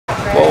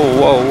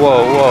Whoa,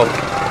 whoa, whoa.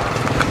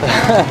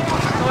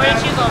 Where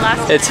did you go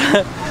last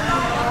time?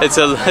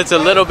 It's a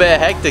little bit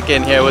hectic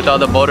in here with all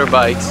the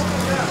motorbikes.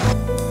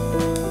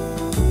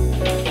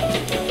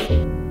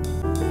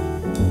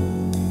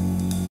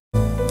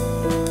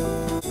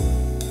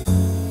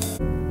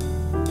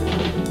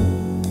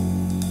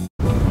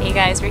 Hey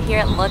guys, we're here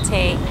at Lotte.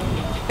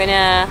 We're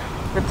gonna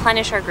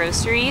replenish our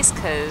groceries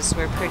because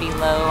we're pretty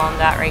low on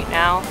that right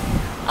now.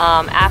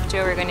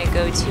 After, we're gonna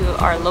go to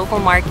our local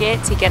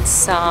market to get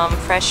some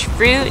fresh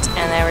fruit,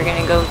 and then we're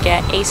gonna go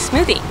get a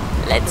smoothie.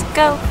 Let's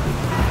go.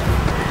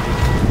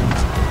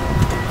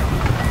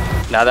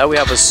 Now that we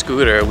have a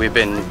scooter, we've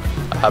been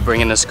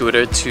bringing the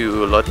scooter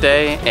to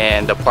Lotte,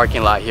 and the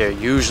parking lot here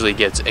usually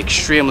gets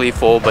extremely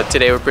full, but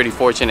today we're pretty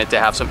fortunate to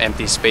have some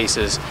empty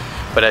spaces.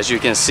 But as you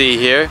can see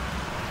here,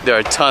 there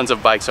are tons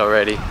of bikes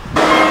already.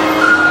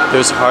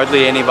 There's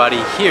hardly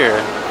anybody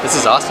here. This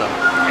is awesome.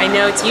 I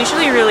know, it's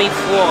usually really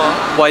full.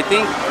 Well, I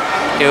think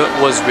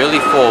it was really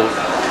full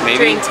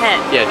maybe during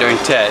Tet. Yeah, during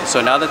Tet.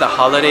 So now that the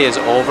holiday is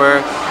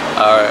over,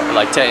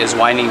 like Tet is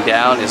winding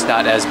down, it's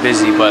not as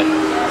busy, but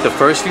the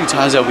first few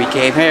times that we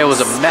came here, it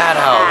was a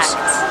madhouse.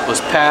 It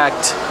was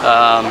packed.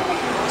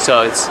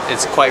 So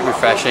it's quite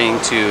refreshing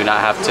to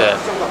not have to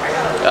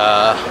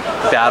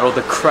battle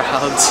the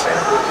crowds.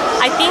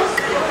 I think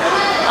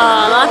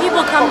a lot of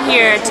people come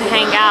here to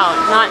hang out,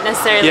 not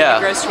necessarily the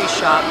grocery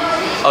shop.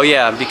 Oh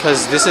yeah,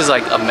 because this is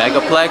like a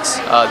megaplex.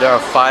 There are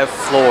 5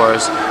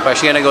 floors. We're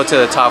actually gonna go to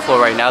the top floor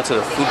right now to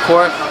the food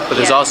court, but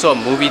there's also a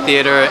movie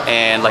theater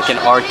and like an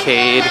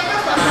arcade.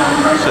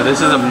 So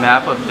this is a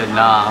map of Da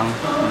Nang.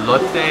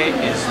 Lotte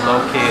is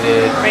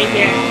located right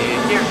here.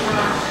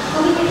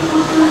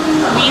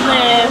 We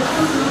live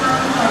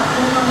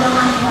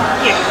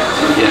here.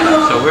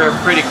 Yeah, so we're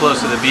pretty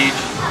close to the beach.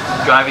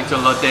 Driving to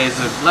Lotte is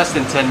less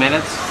than 10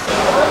 minutes.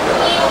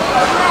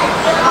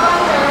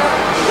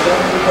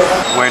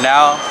 We're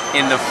now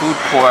in the food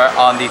court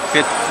on the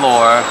 5th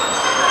floor.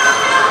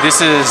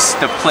 This is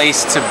the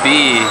place to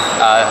be.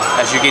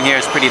 As you can hear,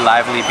 it's pretty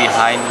lively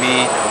behind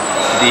me.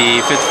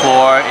 The 5th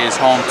floor is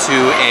home to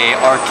an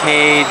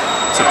arcade,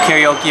 some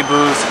karaoke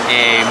booths,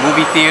 a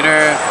movie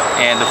theater,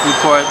 and the food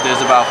court.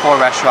 There's about 4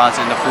 restaurants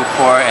in the food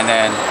court, and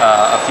then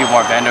a few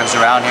more vendors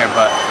around here.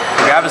 But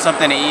we're grabbing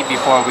something to eat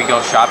before we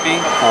go shopping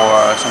for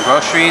some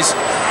groceries.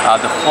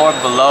 The floor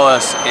below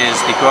us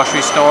is the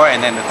grocery store,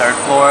 and then the 3rd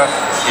floor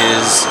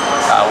is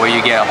where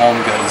you get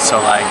home goods,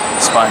 so like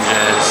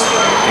sponges,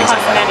 things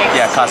like that.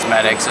 Yeah,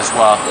 cosmetics as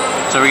well.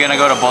 So we're gonna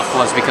go to both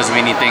floors because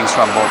we need things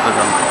from both of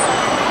them.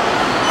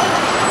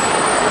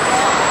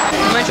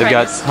 They've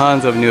got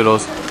tons of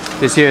noodles.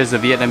 This here is the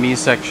Vietnamese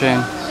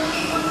section.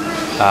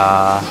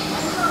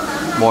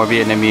 More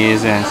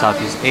Vietnamese and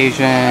Southeast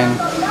Asian.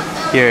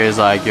 Here is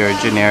like your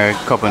generic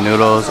cup of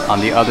noodles. On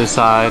the other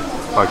side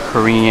are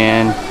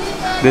Korean.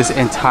 This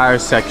entire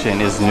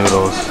section is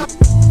noodles.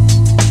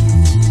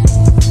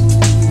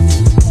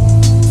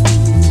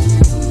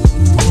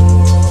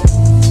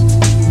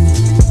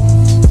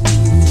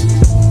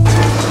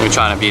 We're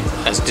trying to be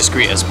as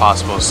discreet as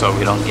possible so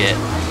we don't get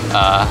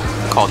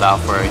called out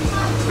for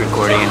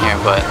recording in here,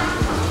 but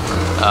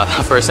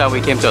the first time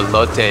we came to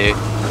Lotte,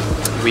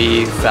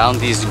 we found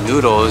these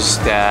noodles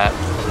that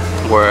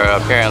were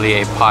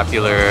apparently a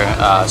popular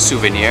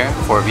souvenir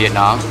for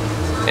Vietnam,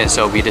 and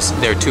so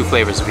there are 2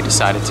 flavors. We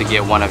decided to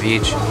get 1 of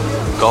each,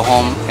 go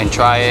home and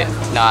try it,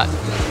 not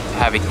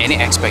having any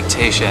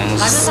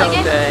expectations. So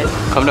good.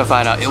 Come to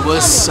find out, it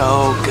was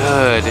so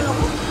good.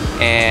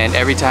 And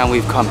every time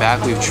we've come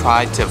back, we've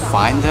tried to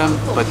find them,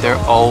 but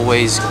they're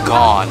always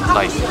gone.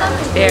 Like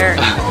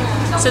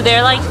so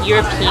they're like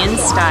European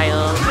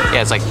style.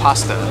 Yeah, it's like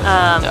pasta.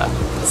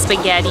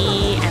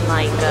 Spaghetti and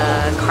like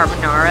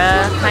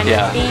carbonara kind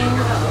of thing,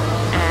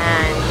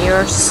 and they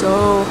are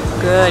so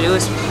good. It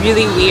was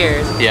really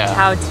weird. Yeah,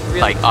 how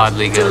really like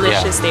oddly good,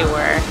 delicious they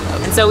were.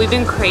 And so we've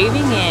been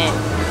craving it,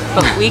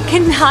 but we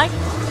cannot.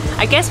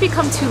 I guess we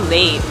come too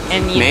late,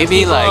 and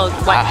maybe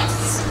like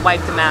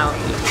wipe them out.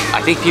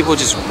 I think people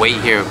just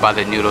wait here by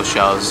the noodle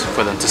shelves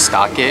for them to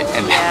stock it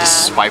and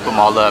just swipe them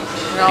all up.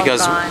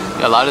 Because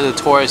a lot of the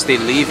tourists, they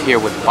leave here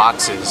with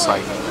boxes.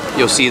 Like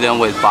you'll see them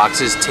with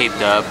boxes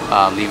taped up,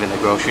 leaving the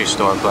grocery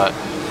store. But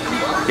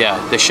yeah,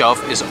 the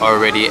shelf is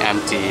already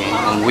empty,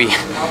 and we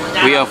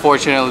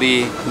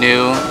unfortunately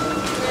knew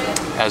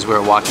as we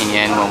were walking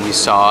in when we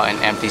saw an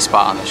empty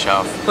spot on the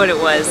shelf. But it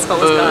was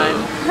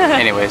gone.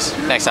 Anyways,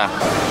 next time.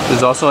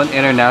 There's also an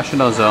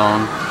international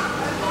zone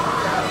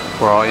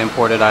for all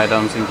imported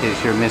items in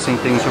case you're missing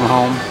things from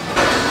home.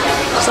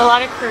 There's a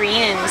lot of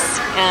Koreans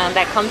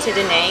that come to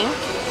Da Nang,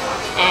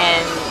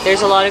 and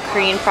there's a lot of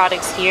Korean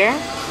products here.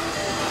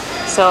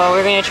 So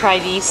we're going to try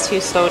these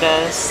 2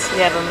 sodas.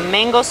 We have a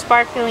mango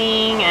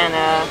sparkling and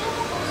a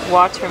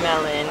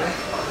watermelon.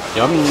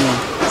 Yummy.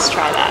 Let's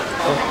try that.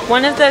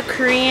 One of the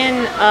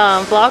Korean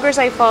vloggers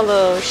I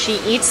follow, she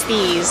eats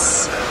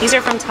these. These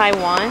are from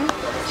Taiwan.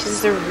 She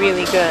says they're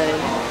really good.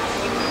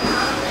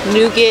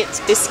 Nougat,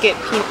 biscuit,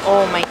 peanut.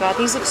 Oh my god,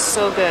 these look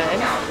so good.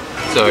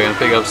 So we're gonna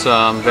pick up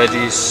some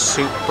veggie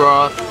soup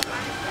broth.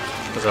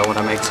 because I want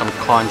to make some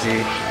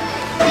congee.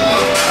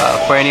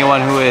 For anyone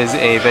who is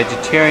a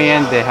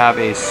vegetarian, they have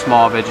a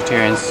small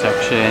vegetarian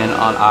section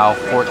on aisle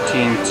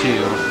 14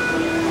 too.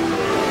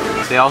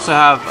 They also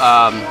have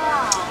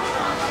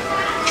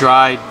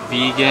dried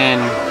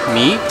vegan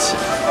meat.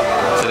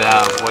 So they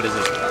have, what is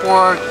it,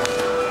 pork,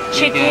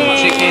 vegan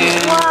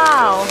chicken,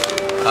 wow,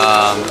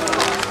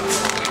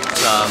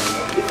 some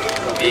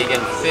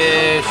vegan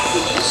fish,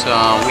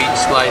 some wheat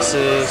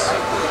slices.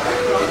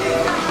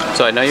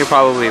 So I know you're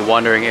probably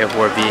wondering if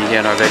we're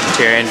vegan or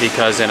vegetarian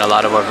because in a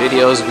lot of our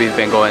videos we've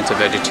been going to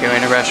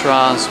vegetarian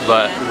restaurants,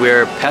 but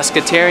we're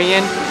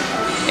pescatarian,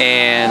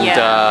 and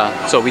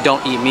so we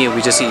don't eat meat,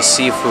 we just eat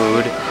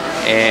seafood.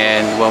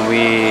 And when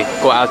we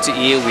go out to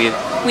eat,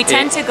 we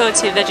tend to go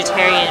to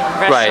vegetarian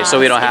restaurants. Right, so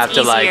we don't have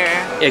to easier. like,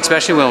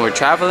 especially when we're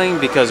traveling,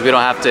 because we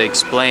don't have to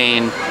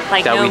explain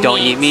like that no we don't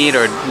meat. eat meat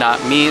or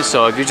not meat.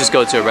 So if you just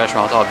go to a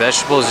restaurant with all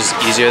vegetables, it's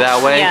just easier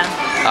that way.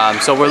 Yeah.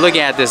 So we're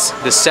looking at this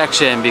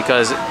section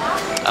because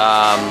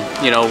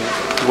you know,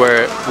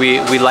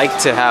 we like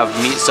to have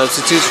meat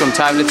substitutes from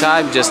time to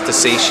time just to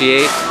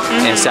satiate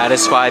and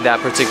satisfy that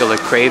particular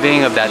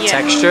craving of that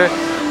texture,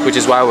 which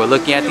is why we're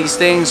looking at these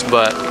things.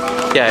 But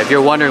yeah, if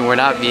you're wondering, we're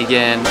not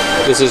vegan.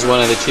 This is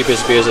one of the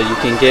cheapest beers that you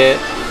can get.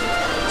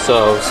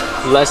 So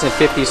less than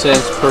 50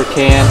 cents per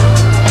can.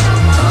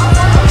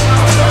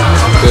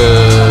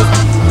 Good.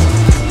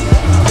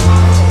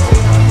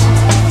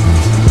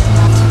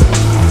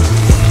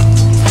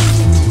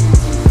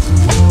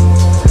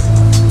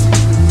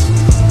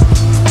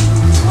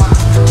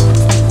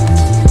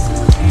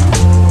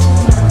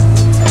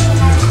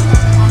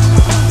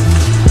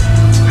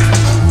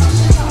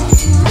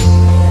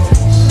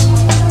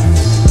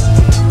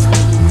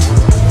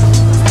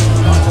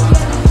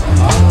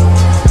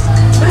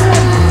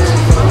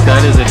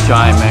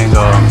 Giant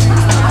mango.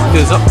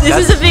 This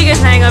is the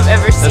biggest mango I've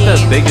ever seen.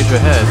 That's as big as your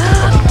head.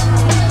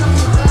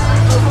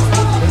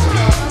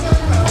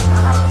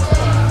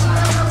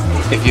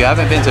 If you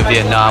haven't been to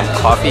Vietnam,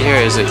 coffee here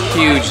is a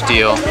huge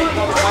deal.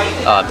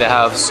 They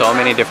have so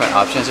many different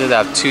options here. They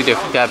have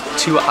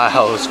two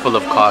aisles full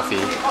of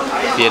coffee.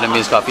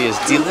 Vietnamese coffee is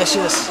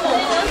delicious.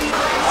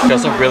 Got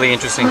some really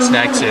interesting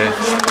snacks here.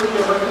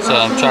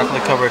 Some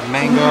chocolate covered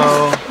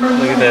mango.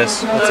 Look at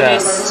this. What's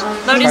that?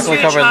 Lotus chocolate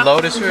covered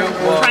lotus root.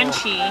 Whoa.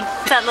 Crunchy.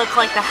 That look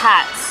like the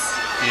hats.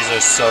 These are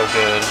so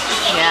good.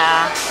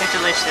 Yeah, they're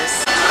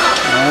delicious.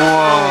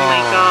 Whoa. Oh my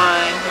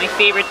god, my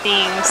favorite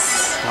things.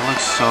 That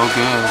looks so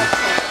good.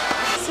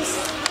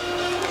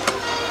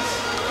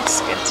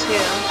 Looks good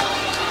too.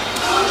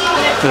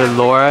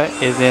 Lora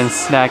is in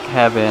snack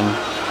heaven.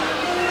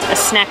 A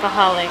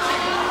snackaholic.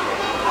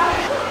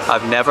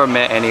 I've never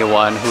met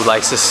anyone who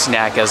likes to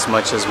snack as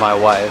much as my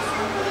wife.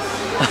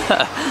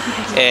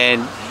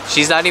 And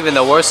she's not even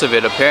the worst of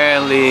it.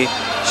 Apparently,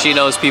 she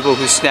knows people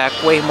who snack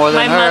way more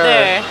than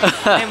her.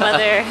 My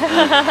mother.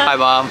 Hi,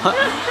 Mom.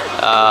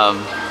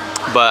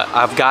 But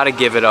I've got to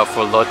give it up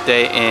for Lotte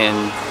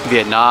in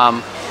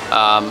Vietnam.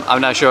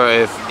 I'm not sure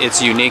if it's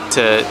unique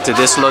to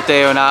this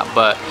Lotte or not,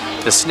 but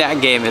the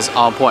snack game is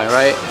on point,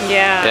 right?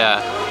 Yeah.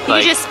 Yeah.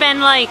 You just spend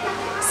like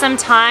some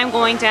time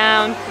going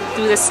down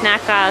through the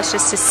snack aisles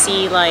just to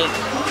see like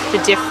the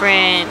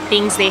different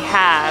things they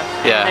have.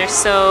 Yeah. And they're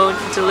so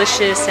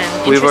delicious and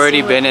we've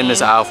already looking. been in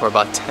this aisle for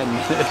about 10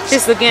 minutes.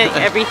 Just looking at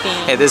everything.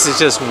 And this is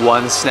just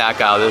one snack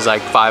aisle. There's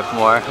like 5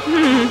 more.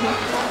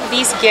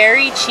 These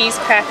Gary cheese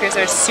crackers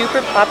are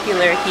super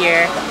popular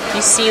here.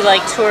 You see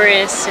like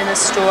tourists in the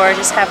store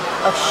just have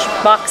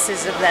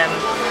boxes of them.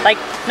 Like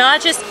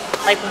not just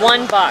like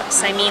one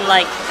box. I mean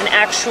like an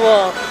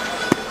actual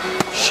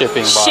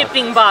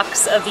shipping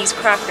box of these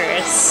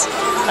crackers.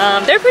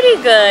 They're pretty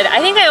good. I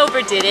think I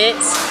overdid it.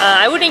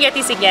 I wouldn't get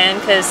these again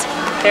because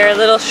they're a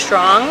little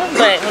strong,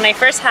 but when I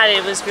first had it,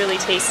 it was really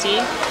tasty.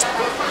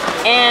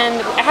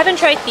 And I haven't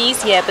tried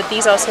these yet, but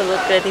these also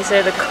look good. These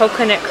are the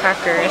coconut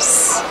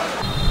crackers.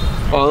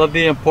 All of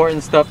the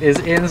important stuff is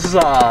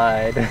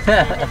inside.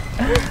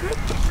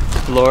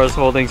 Laura's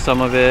holding some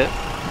of it,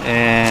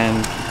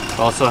 and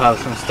also have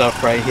some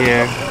stuff right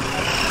here.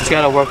 Just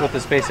gotta work with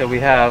the space that we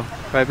have.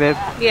 Right, babe?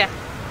 Yeah.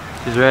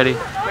 She's ready?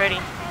 Ready.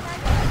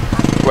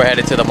 We're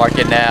headed to the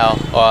market now,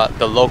 or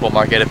the local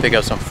market, to pick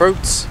up some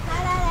fruits.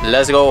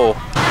 Let's go.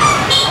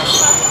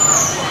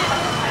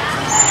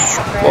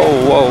 Whoa,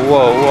 whoa,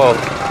 whoa, whoa.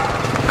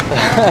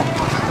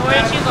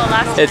 Where did you go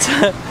last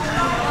time?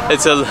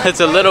 It's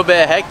a little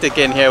bit hectic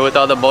in here with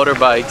all the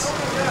motorbikes.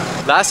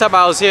 Last time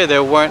I was here,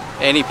 there weren't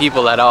any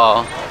people at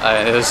all.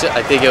 I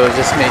think it was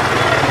just me.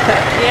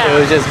 Yeah. It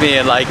was just me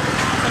and like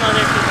Some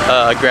other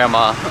people.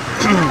 Grandma.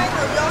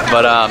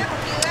 But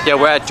yeah,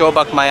 we're at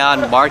Chobak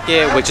Mayan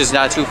Market, which is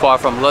not too far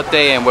from Lotte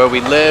and where we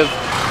live.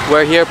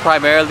 We're here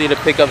primarily to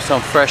pick up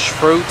some fresh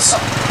fruits.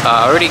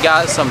 I already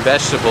got some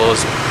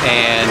vegetables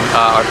and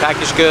our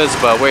packaged goods,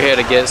 but we're here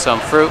to get some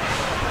fruit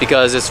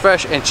because it's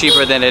fresh and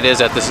cheaper than it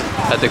is at the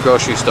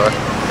grocery store.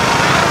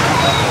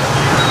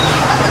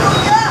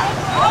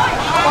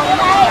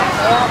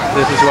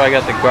 This is where I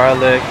got the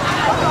garlic.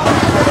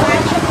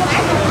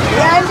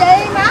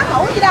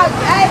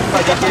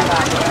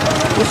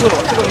 不是，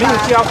这个没有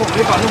加工，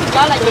没法弄。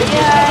đó là chị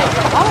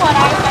bỏ qua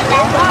đây và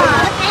chặt đó.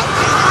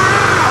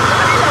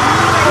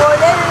 Rồi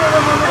đi,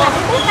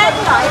 biết cái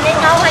loại đi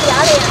đâu hay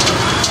vợ liền.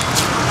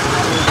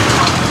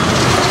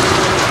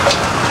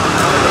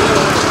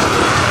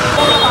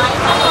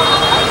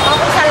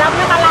 Xà lông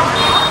nó 35,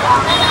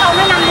 không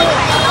nó 50.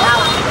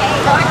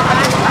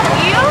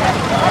 Yếu.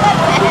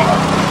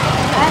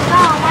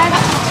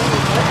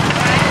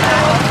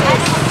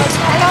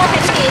 Hello,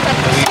 thằng chị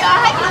cho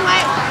hết luôn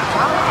em.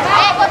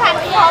 Em có thằng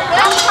chị hồn nữa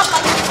không?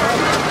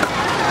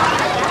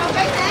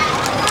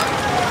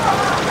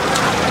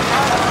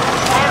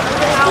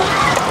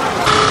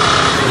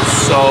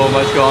 So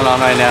much going on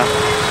right now.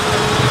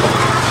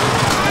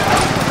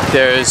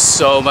 There is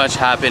so much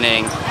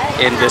happening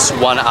in this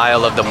one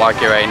aisle of the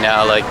market right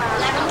now. Like,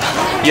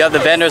 you have the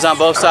vendors on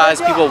both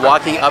sides, people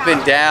walking up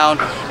and down,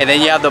 and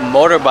then you have the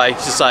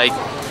motorbikes just like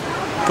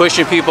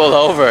pushing people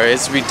over.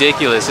 It's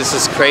ridiculous. This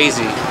is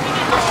crazy.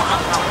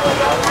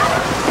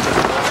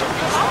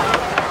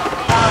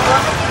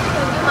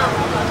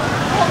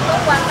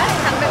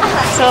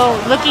 So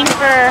looking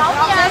for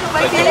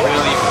Like a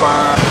really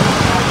firm.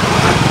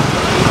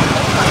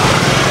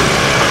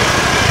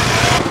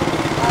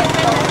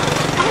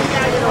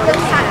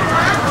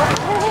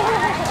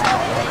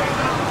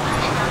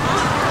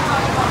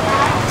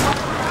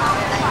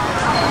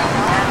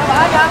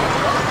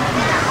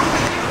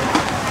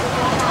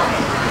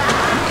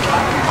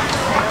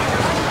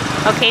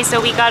 Okay, so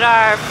we got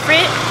our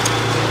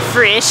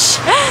fish.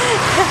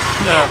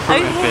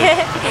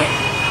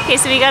 Okay,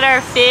 so we got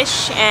our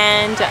fish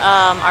and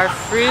our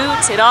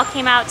fruit. It all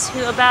came out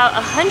to about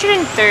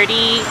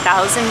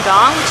 130,000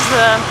 dong, which is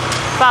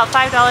about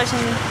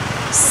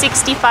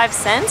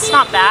 $5.65.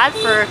 Not bad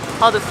for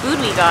all the food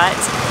we got.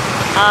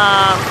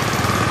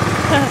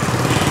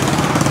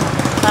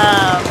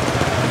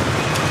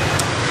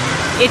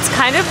 It's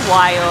kind of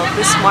wild,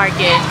 this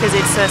market, because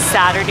it's a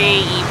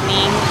Saturday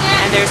evening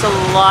and there's a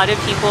lot of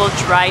people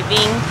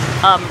driving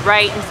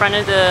right in front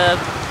of the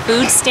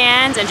food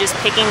stands and just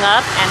picking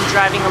up and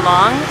driving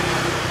along.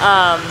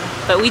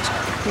 But we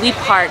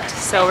parked,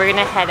 so we're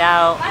gonna head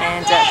out,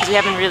 and because we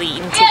haven't really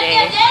eaten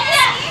today.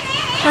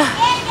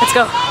 Let's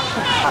go.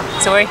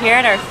 So we're here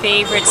at our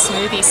favorite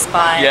smoothie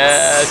spot.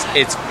 Yes,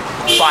 it's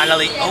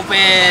finally open.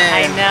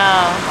 I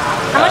know.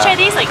 How much are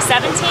these? Like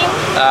 17?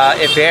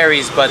 It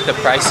varies, but the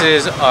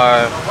prices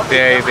are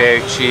very,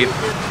 very cheap.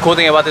 Cool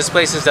thing about this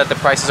place is that the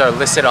prices are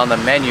listed on the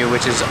menu,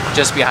 which is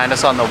just behind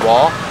us on the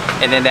wall,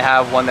 and then they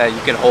have one that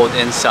you can hold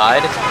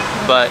inside.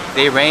 But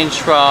they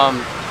range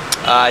from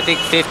I think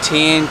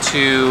 15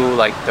 to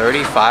like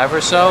 35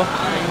 or so.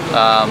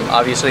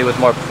 Obviously with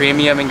more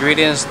premium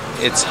ingredients,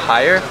 it's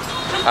higher.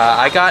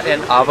 I got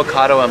an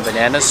avocado and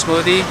banana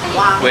smoothie,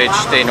 which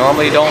they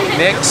normally don't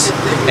mix,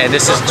 and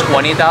this is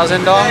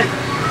 20,000 dong.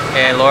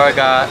 And Laura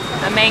got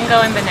a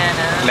mango and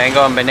banana.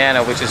 Mango and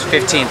banana, which is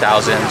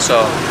 15,000.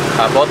 So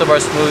both of our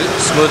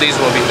smoothies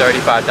will be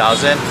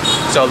 35,000.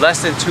 So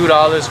less than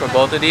 $2 for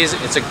both of these.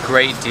 It's a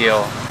great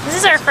deal. This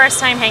is our first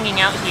time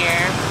hanging out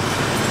here.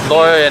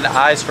 Laura and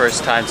I's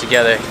first time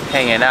together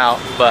hanging out,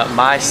 but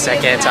my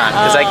second time,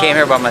 because I came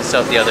here by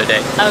myself the other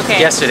day. Okay.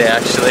 Yesterday,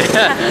 actually.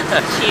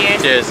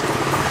 Cheers. Cheers.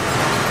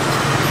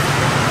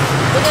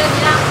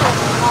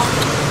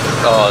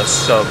 Oh, it's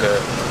so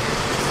good.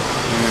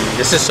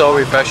 This is so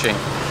refreshing.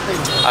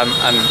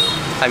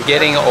 I'm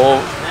getting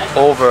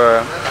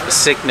over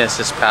sickness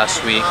this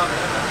past week.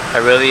 I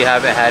really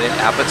haven't had an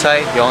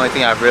appetite. The only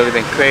thing I've really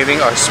been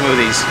craving are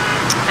smoothies.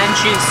 And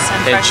juice.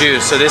 And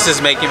juice. So this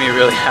is making me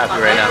really happy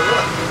right now.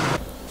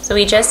 So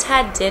we just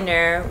had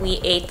dinner. We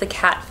ate the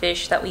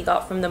catfish that we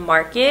got from the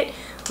market.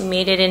 We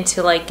made it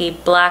into like a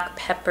black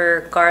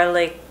pepper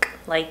garlic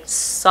like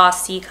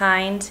saucy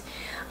kind.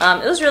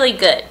 It was really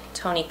good.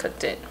 Tony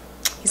cooked it.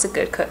 He's a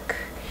good cook.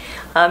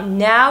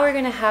 Now we're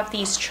gonna have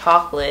these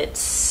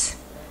chocolates.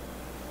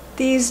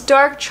 These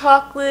dark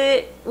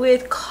chocolate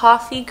with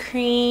coffee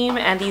cream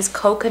and these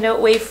coconut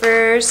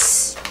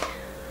wafers.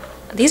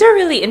 These are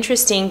really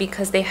interesting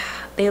because they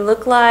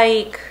look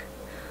like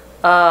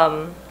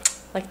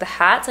the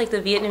hats, like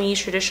the Vietnamese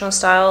traditional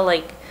style,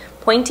 like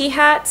pointy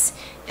hats.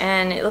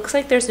 And it looks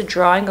like there's a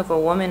drawing of a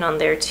woman on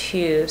there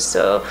too.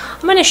 So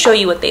I'm gonna show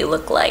you what they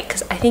look like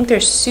because I think they're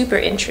super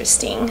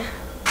interesting.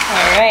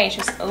 All right,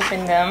 just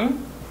open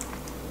them.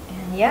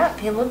 And yeah,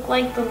 they look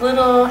like the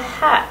little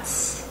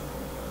hats.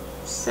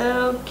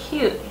 So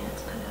cute.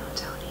 Let's put it on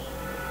Tony.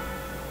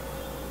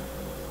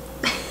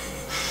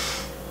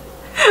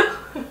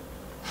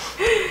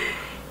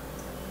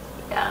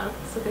 Yeah,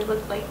 so they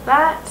look like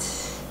that.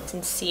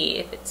 And see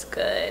if it's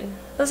good.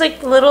 There's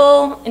like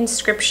little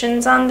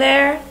inscriptions on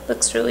there.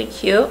 Looks really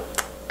cute.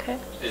 Okay.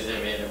 Is it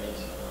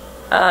Vietnamese?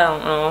 I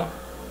don't know.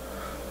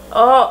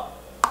 Oh,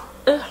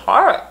 it's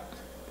hard.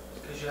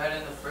 Because you had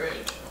it in the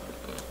fridge.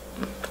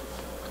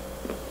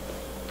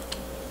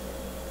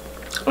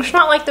 It's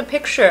not like the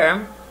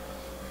picture.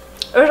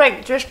 There's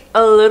like just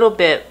a little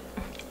bit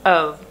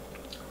of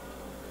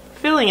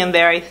filling in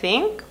there, I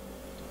think.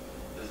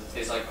 Does it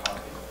taste like coffee?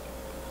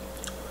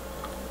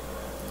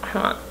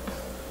 Come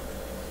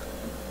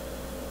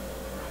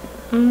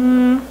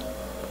on.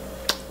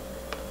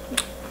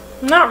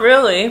 Not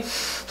really.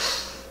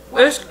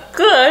 It's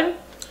good,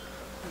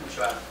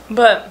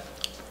 but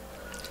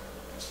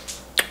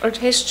it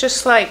tastes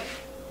just like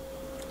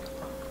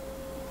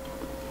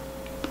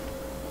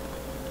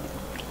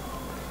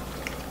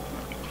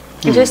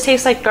it just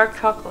tastes like dark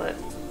chocolate.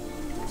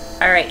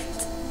 All right.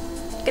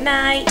 Good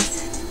night.